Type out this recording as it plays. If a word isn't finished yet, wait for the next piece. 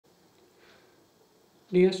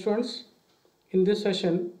Dear students, in this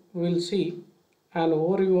session we will see an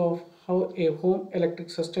overview of how a home electric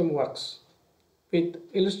system works with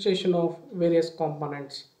illustration of various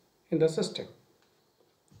components in the system.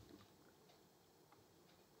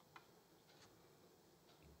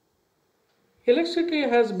 Electricity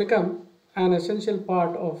has become an essential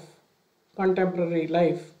part of contemporary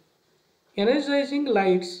life, energizing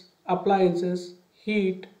lights, appliances,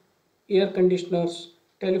 heat, air conditioners,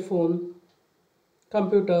 telephone,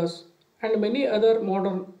 computers, and many other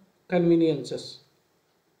modern conveniences.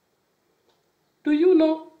 Do you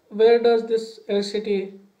know where does this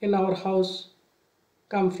electricity in our house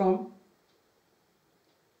come from?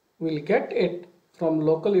 We'll get it from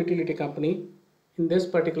local utility company. In this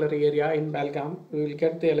particular area in Belgavi, we will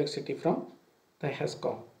get the electricity from the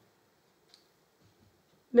HESCOM.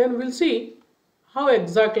 Then we'll see how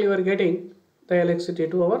exactly we are getting the electricity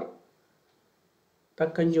to the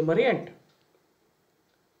consumer end.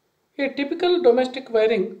 A typical domestic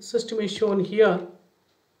wiring system is shown here.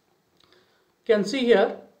 You can see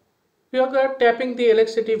here we are tapping the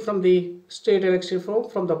electricity from the straight electricity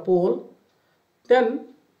from the pole. Then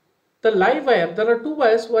the live wire, there are two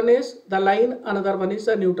wires, one is the line, another one is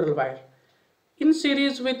the neutral wire. In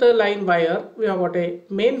series with the line wire, we have got a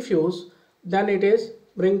main fuse, then it is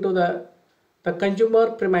bring to the consumer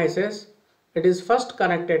premises. It is first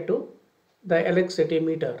connected to the electricity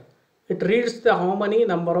meter. It reads the how many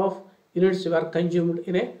number of units you are consumed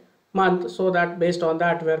in a month, so that based on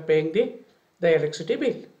that we are paying the electricity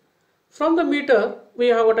bill. From the meter, we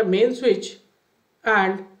have got a main switch,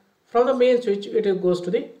 and from the main switch it goes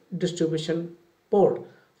to the distribution board.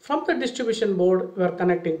 From the distribution board we are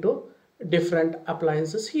connecting to different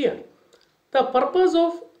appliances here. The purpose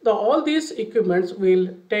of all these equipments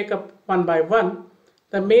will take up one by one.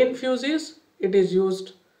 The main fuse is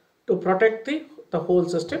used to protect the whole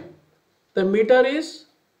system. The meter is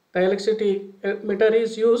the electricity meter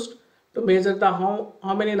is used to measure the how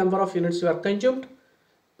many number of units you are consumed.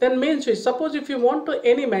 Then main switch, suppose if you want to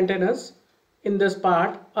any maintenance in this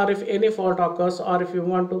part, or if any fault occurs, or if you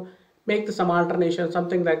want to make some alternation,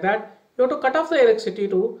 something like that, you have to cut off the electricity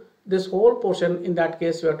to this whole portion. In that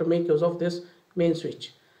case you have to make use of this main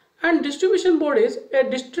switch. And distribution board is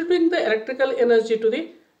distributing the electrical energy to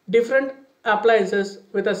the different appliances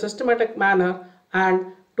with a systematic manner and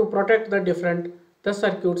to protect the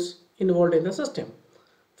circuits involved in the system.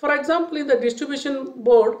 For example, in the distribution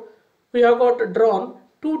board we have got drawn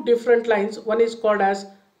two different lines. One is called as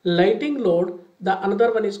lighting load, the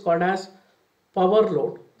another one is called as power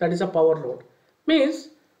load. That is a power load. Means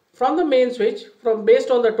from the main switch, from based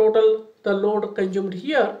on the total the load consumed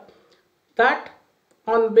here, that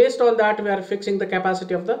based on that we are fixing the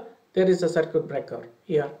capacity of there is a circuit breaker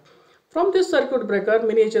here. From this circuit breaker,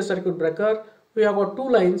 miniature circuit breaker, we have got two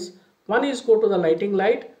lines. One is go to the lighting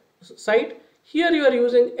light side. Here you are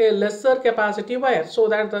using a lesser capacity wire, so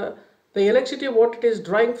that the electricity what it is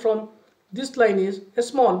drawing from this line is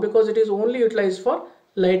small, because it is only utilized for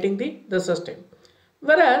lighting the system.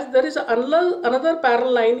 Whereas there is another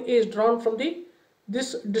parallel line is drawn from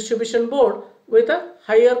this distribution board with a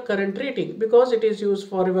higher current rating, because it is used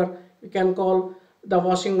for you can call the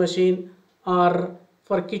washing machine, or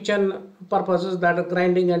for kitchen purposes, that are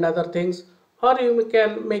grinding and other things, or you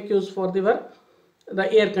can make use for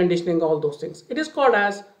the air conditioning, all those things. It is called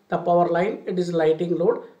as the power line. It is lighting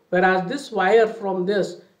load, whereas this wire from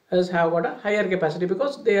this has got a higher capacity,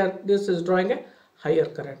 because this is drawing a higher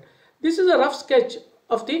current. This is a rough sketch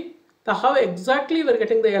of the how exactly we are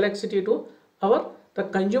getting the electricity to the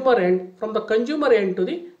consumer end, from the consumer end to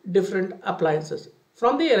the different appliances.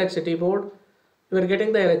 From the electricity board we are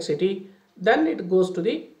getting the electricity, then it goes to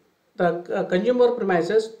the consumer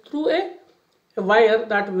premises through a wire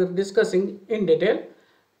that we are discussing in detail.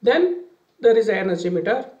 Then there is an energy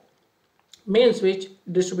meter, main switch,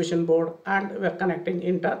 distribution board, and we are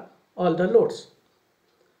connecting all the loads.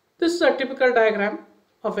 This is a typical diagram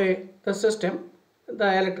of the system,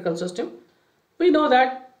 the electrical system. We know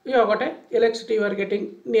that we have got a electricity we are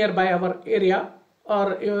getting nearby our area,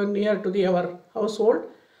 or near to our household.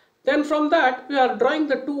 Then from that we are drawing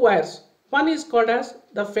the two wires. One is called as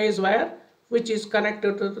the phase wire, which is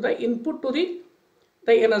connected to the input to the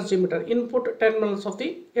energy meter, input terminals of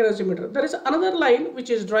the energy meter. There is another line which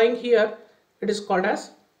is drawing here. It is called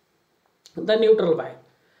as the neutral wire.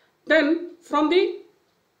 Then from the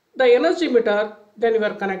energy meter, then we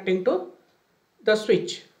are connecting to the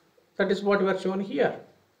switch. That is what we are shown here.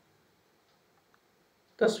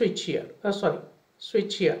 The switch here.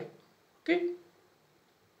 Switch here. Okay.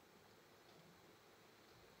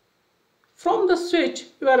 From the switch,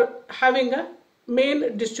 you are having a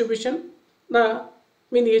main distribution, the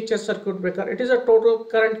miniature circuit breaker. It is a total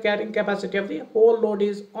current carrying capacity of the whole load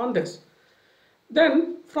is on this.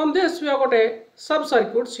 Then from this we have got a sub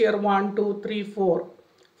circuits here, 1, 2, 3, 4.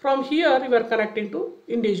 From here we are connecting to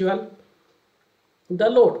individual the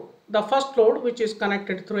load. The first load which is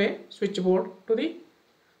connected through a switchboard to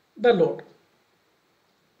the load.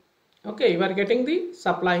 Okay, you are getting the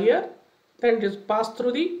supply here, then it is passed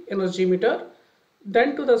through the energy meter,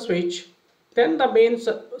 then to the switch, then the main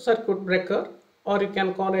circuit breaker, or you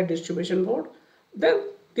can call a distribution board. Then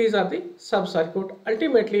these are the sub circuit.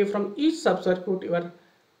 Ultimately from each sub circuit you are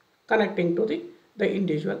connecting to the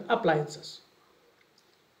individual appliances.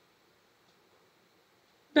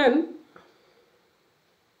 Then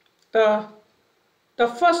the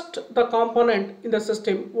first component in the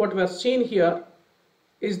system what we are seeing here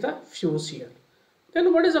is the fuse here.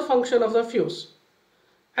 Then what is the function of the fuse?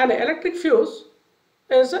 An electric fuse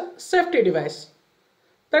is a safety device.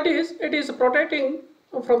 That is, it is protecting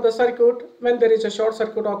from the circuit when there is a short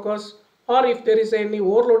circuit occurs, or if there is any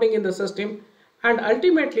overloading in the system. And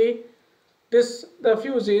ultimately the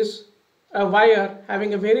fuse is a wire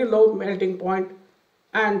having a very low melting point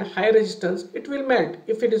and high resistance. It will melt.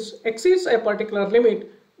 If it exceeds a particular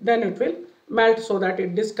limit, then it will melt, so that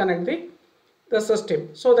it disconnect the system,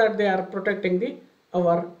 so that they are protecting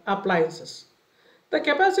our appliances. The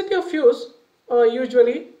capacity of fuse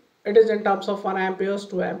usually it is in terms of 1 amperes,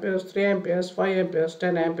 2 amperes, 3 amperes, 5 amperes,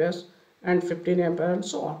 10 amperes and 15 amperes and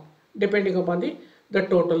so on, depending upon the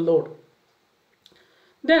total load.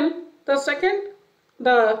 Then the second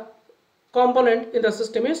component in the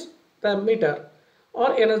system is the meter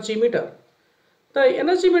or energy meter. The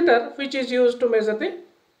energy meter which is used to measure the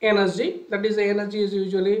energy, that is the energy is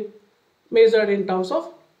usually measured in terms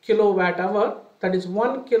of kilowatt hour. That is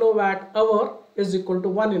 1 kilowatt hour is equal to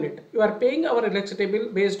 1 unit. You are paying our electricity bill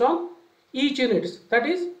based on each units, that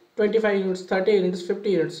is 25 units, 30 units, 50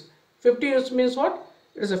 units. 50 units means what?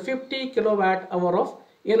 It is a 50 kilowatt hour of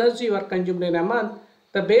energy you are consumed in a month.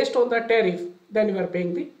 Based on the tariff, then you are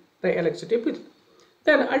paying the electricity bill.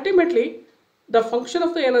 Then ultimately the function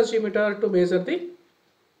of the energy meter to measure the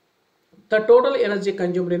total energy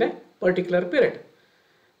consumed in a particular period.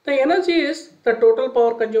 The energy is the total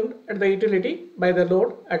power consumed at the utility by the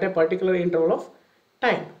load at a particular interval of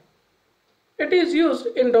time. It is used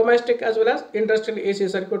in domestic as well as industrial AC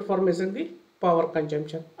circuit for measuring the power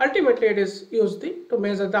consumption. Ultimately it is used to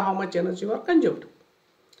measure how much energy was consumed.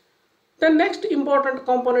 The next important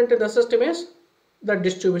component in the system is the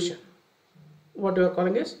distribution. What we are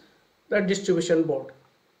calling is the distribution board.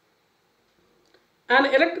 An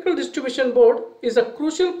electrical distribution board is a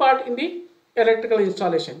crucial part in the electrical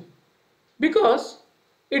installation because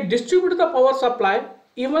it distributes the power supply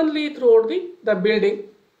evenly throughout the building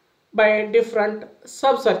by different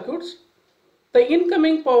sub-circuits. The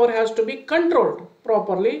incoming power has to be controlled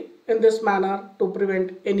properly in this manner to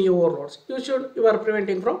prevent any overloads. You are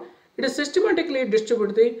preventing from it is systematically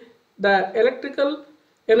distribute the electrical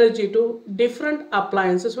energy to different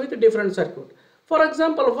appliances with different circuit. For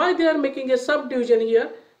example, why they are making a subdivision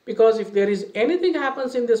here? Because if there is anything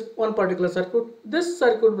happens in this one particular circuit, this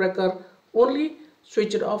circuit breaker only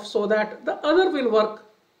switch it off so that the other will work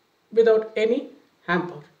without any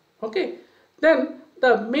hamper. Okay. Then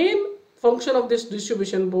the main function of this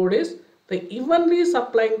distribution board is the evenly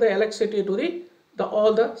supplying the electricity to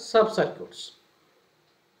all the sub circuits.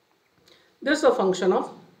 This is the function of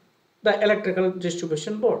the electrical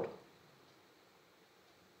distribution board.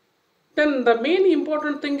 Then the main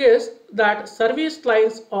important thing is that service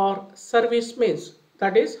lines or service mains,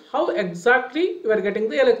 that is how exactly you are getting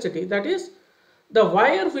the electricity, that is the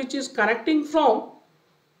wire which is connecting from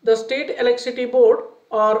the state electricity board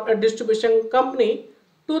or a distribution company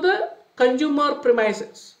to the consumer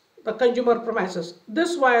premises.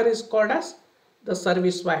 This wire is called as the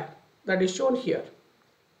service wire, that is shown here.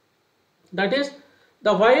 That is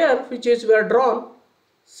the wire which is we are drawn.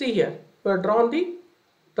 See here, we are drawn the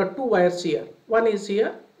two wires here. One is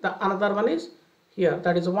here, the another one is here.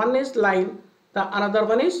 That is one is line, the another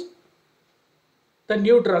one is the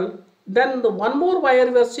neutral. Then the one more wire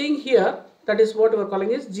we are seeing here, that is what we are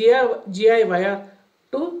calling is GI wire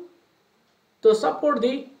to support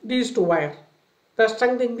these two wires. The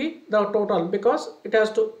strengthening the total, because it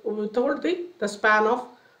has to withhold the span of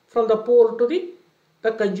from the pole to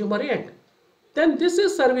the consumer end. Then this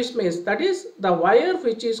is service mains, that is the wire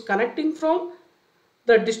which is connecting from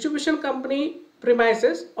the distribution company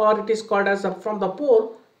premises, or it is called as from the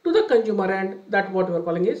pole to the consumer end, that what we are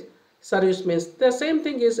calling is service mains. The same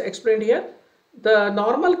thing is explained here. The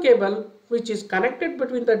normal cable which is connected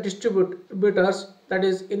between the distributors, that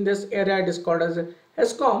is in this area it is called as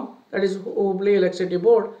HESCOM, that is Hubli Electricity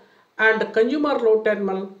Board, and consumer load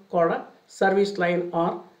terminal called a service line or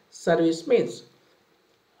service mains.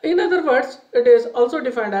 In other words, it is also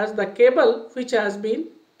defined as the cable which has been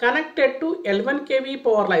connected to L1 kV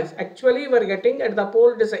power lines. Actually, we are getting at the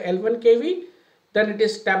pole it is a L1 kV, then it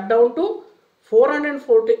is stepped down to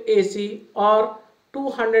 440 AC or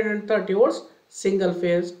 230 volts single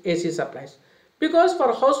phase AC supplies. Because for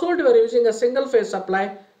household we are using a single phase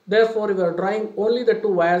supply, therefore we are drawing only the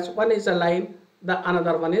two wires. One is a line, the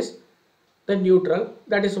another one is the neutral.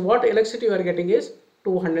 That is what electricity we are getting is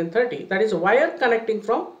 230. That is wire connecting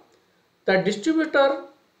from the distributor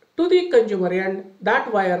to the consumer, and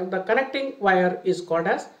that wire, the connecting wire, is called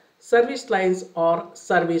as service lines or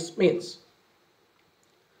service mains.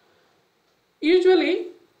 Usually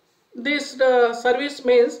these service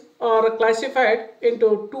mains are classified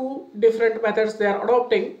into two different methods they are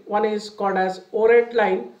adopting. One is called as overhead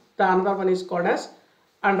line, the another one is called as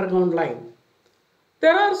underground line.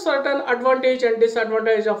 There are certain advantage and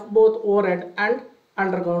disadvantage of both overhead and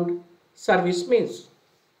underground service mains.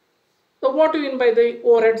 So what do you mean by the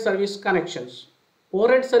overhead service connections?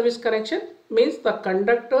 Overhead service connection means the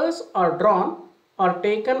conductors are drawn or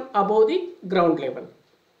taken above the ground level.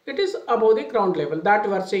 It is above the ground level that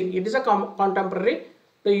we are saying. It is a contemporary,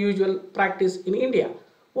 the usual practice in India.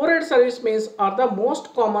 Overhead service mains are the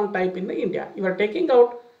most common type in India. You are taking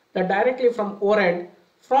out the directly from overhead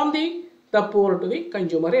from the pole to the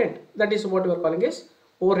consumer end. That is what we are calling as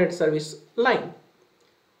overhead service line.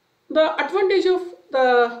 The advantage of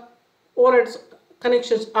the overhead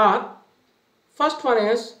connections are, first one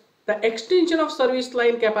is the extension of service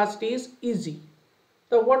line capacity is easy.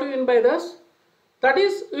 So what do you mean by this? That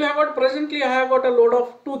is, you have got presently I have got a load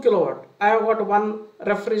of 2 kilowatt. I have got one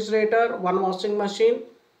refrigerator, one washing machine,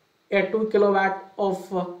 a 2 kilowatt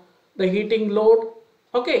of the heating load.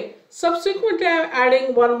 Okay, subsequently I am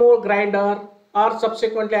adding one more grinder, or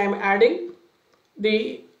subsequently I am adding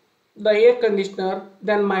the air conditioner,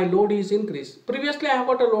 then my load is increased. Previously I have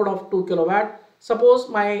got a load of 2 kilowatt. Suppose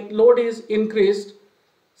my load is increased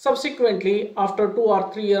subsequently after 2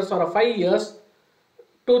 or 3 years or 5 years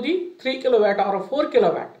to the 3 kilowatt or 4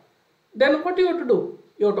 kilowatt. Then what you have to do?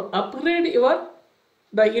 You have to upgrade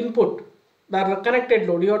the input, the connected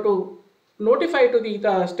load. You have to notify to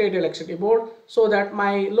the state electricity board so that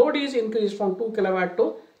my load is increased from 2 kilowatt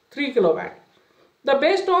to 3 kilowatt.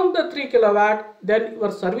 Based on the 3 kilowatt, then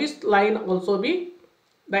your service line also be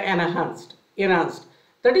the enhanced.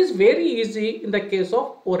 That is very easy in the case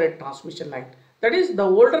of overhead transmission line. That is, the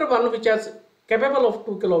older one which is capable of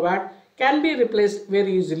 2 kilowatt can be replaced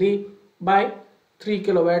very easily by 3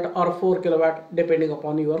 kilowatt or 4 kilowatt depending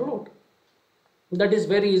upon your load. That is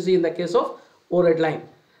very easy in the case of overhead line.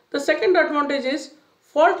 The second advantage is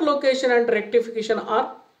fault location and rectification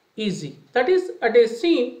are easy. That is, it is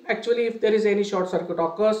seen actually if there is any short circuit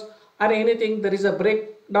occurs or anything, there is a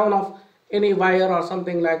breakdown of any wire or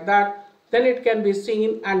something like that, then it can be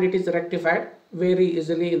seen and it is rectified very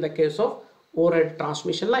easily in the case of overhead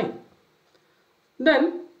transmission line.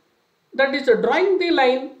 Then that is drawing the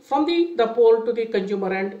line from the pole to the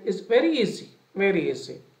consumer end is very easy.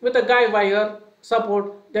 With a guide wire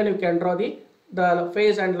support, then you can draw the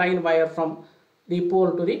phase and line wire from the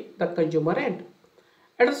pole to the consumer end.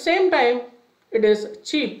 At the same time, it is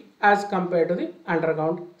cheap as compared to the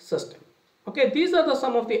underground system. Okay, these are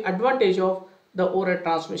some of the advantage of the overhead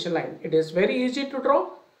transmission line. It is very easy to draw,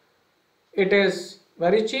 it is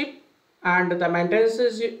very cheap, and the maintenance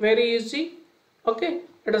is very easy. Okay,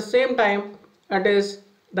 at the same time, it is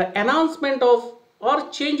the enhancement of or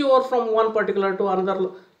changeover from one particular to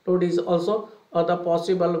another load is also the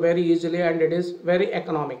possible very easily, and it is very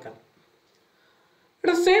economical.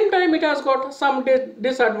 At the same time, it has got some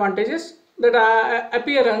disadvantages. That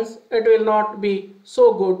appearance, it will not be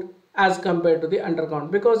so good as compared to the underground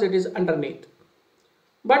because it is underneath.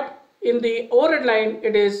 But in the overhead line,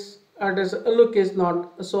 it is look is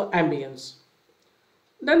not so ambience.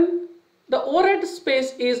 Then the overhead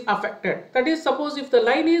space is affected. That is, suppose if the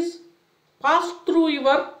line is passed through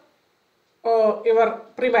your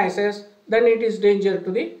premises, then it is danger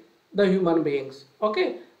to the human beings.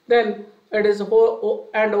 Okay, then it is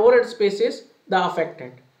and overhead space is the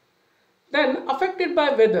affected. Then affected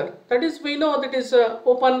by weather. That is, we know that is a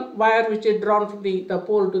open wire which is drawn from the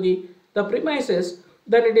pole to the premises.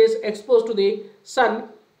 Then it is exposed to the sun.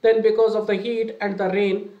 Then because of the heat and the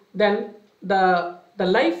rain, then the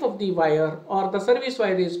life of the wire or the service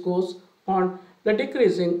wire goes on the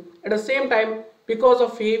decreasing. At the same time, because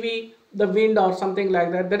of heavy the wind or something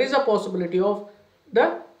like that, there is a possibility of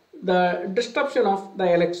the disruption of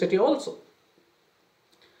the electricity also.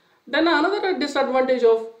 Then another disadvantage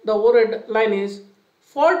of the overhead line is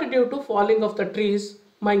fault due to falling of the trees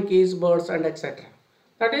monkeys, birds and etc.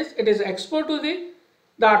 That is, it is exposed to the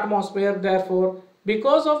atmosphere. Therefore,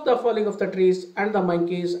 because of the falling of the trees and the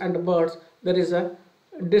monkeys and the birds, there is a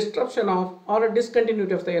disruption of or a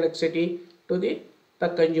discontinuity of the electricity to the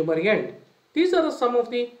consumer end. These are some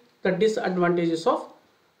of the disadvantages of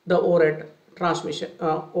the overhead transmission,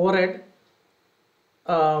 overhead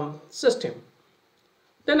system.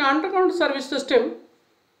 Then underground service system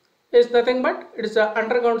is nothing but it is a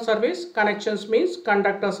underground service. Connections means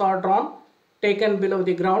conductors are drawn, taken below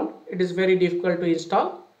the ground. It is very difficult to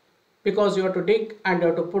install because you have to dig and you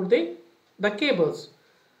have to put the cables.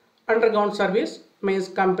 Underground service means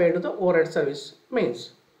compared to the overhead service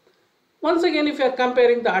means. Once again, if you are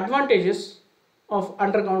comparing the advantages of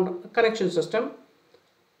underground connection system,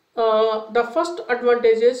 the first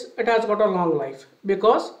advantage is it has got a long life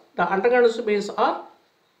because the underground services are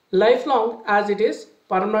lifelong, as it is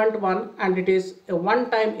permanent one and it is a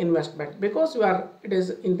one-time investment because it is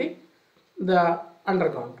in the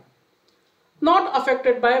underground. Not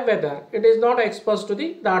affected by weather. It is not exposed to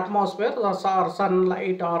the atmosphere or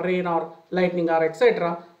sunlight or rain or lightning or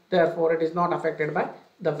etc. Therefore, it is not affected by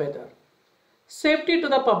the weather. Safety to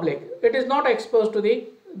the public. It is not exposed to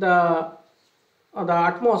the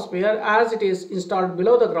atmosphere, as it is installed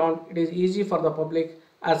below the ground. It is easy for the public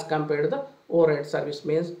as compared to the overhead service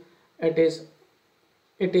means it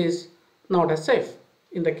is not as safe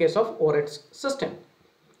in the case of overhead system.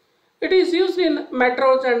 It is used in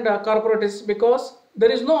metros and corporates because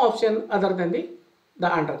there is no option other than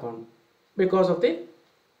the underground because of the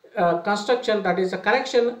construction, that is a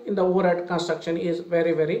connection in the overhead construction is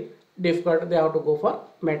very difficult. They have to go for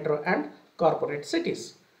metro and corporate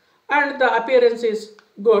cities. And the appearance is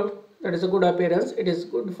good, that is a good appearance. It is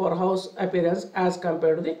good for house appearance as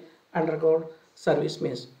compared to the underground service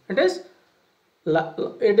means. It has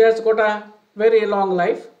got a very long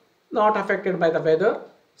life, not affected by the weather.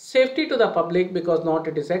 Safety to the public because not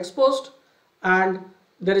it is exposed, and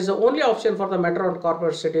there is the only option for the metro and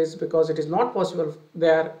corporate cities because it is not possible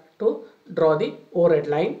there to draw the overhead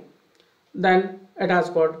line. Then it has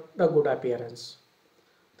got the good appearance.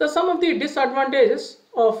 Some of the disadvantages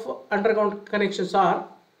of underground connections are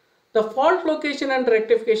the fault location and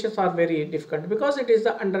rectifications are very difficult because it is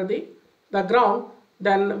under the ground.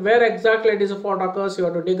 Then where exactly it is a fault occurs, you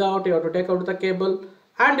have to dig out, you have to take out the cable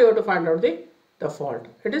and you have to find out the fault.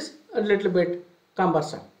 It is a little bit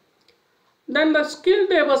cumbersome. Then the skilled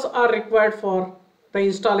labors are required for the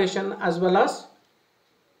installation as well as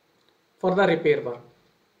for the repair work.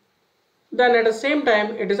 Then at the same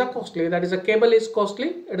time it is a costly, that is a cable is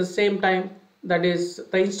costly. At the same time, that is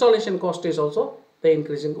the installation cost is also the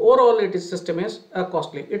increasing. Overall it is system is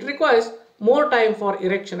costly. It requires more time for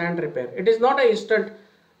erection and repair. It is not an instant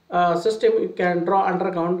system you can draw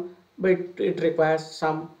underground, but it requires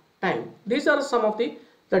some time. These are some of the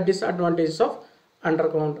disadvantages of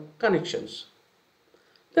underground connections.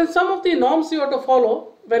 Then some of the norms you have to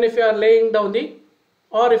follow when if you are laying down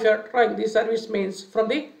or if you are trying the service mains from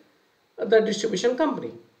the distribution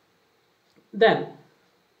company. Then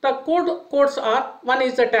the codes are, one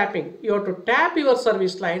is the tapping. You have to tap your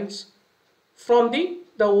service lines from the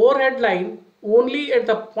overhead line only at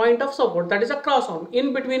the point of support, that is a cross arm.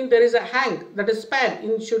 In between there is a hang, that is span.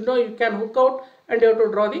 You should know you can hook out and you have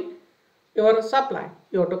to draw your supply.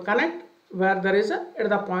 You have to connect where there is at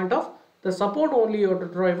the point of the support only you have to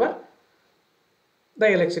draw the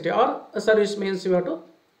electricity or a service means you have to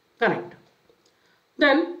connect.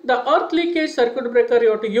 Then the earth leakage circuit breaker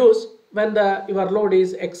you have to use when your load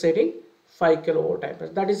is exceeding 5 kilovolt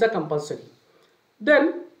amperes. That is a compulsory.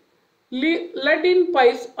 Then lead-in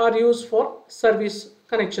pipes are used for service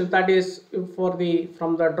connections. That is from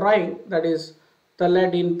the drawing, that is the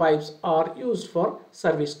lead-in pipes are used for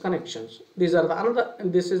service connections. This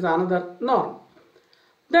is another norm.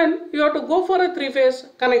 Then you have to go for a 3-phase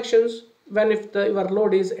connections when if your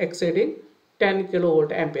load is exceeding 10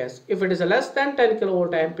 kilovolt amperes. If it is less than 10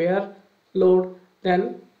 kilovolt ampere load,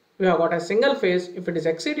 then we have got a single phase. If it is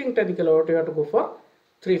exceeding 10 kilovolt, you have to go for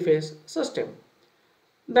 3-phase system.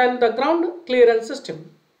 Then the ground clearance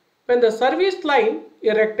system. When the service line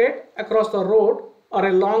erected across the road or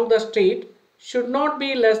along the street should not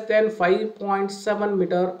be less than 5.7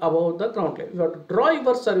 meter above the ground level. You have to draw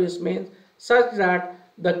your service mains such that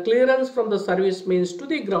the clearance from the service mains to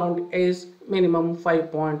the ground is minimum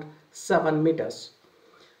 5.7 meters.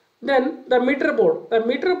 Then the meter board. The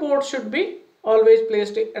meter board should be always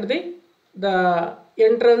placed at the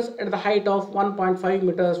entrance at the height of 1.5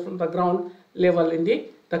 meters from the ground level in the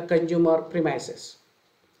consumer premises.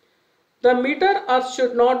 The meter earth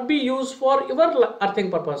should not be used for your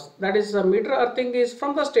earthing purpose. That is, the meter earthing is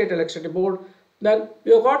from the state electricity board. Then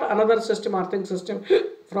we have got another system, earthing system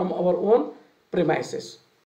from our own premises.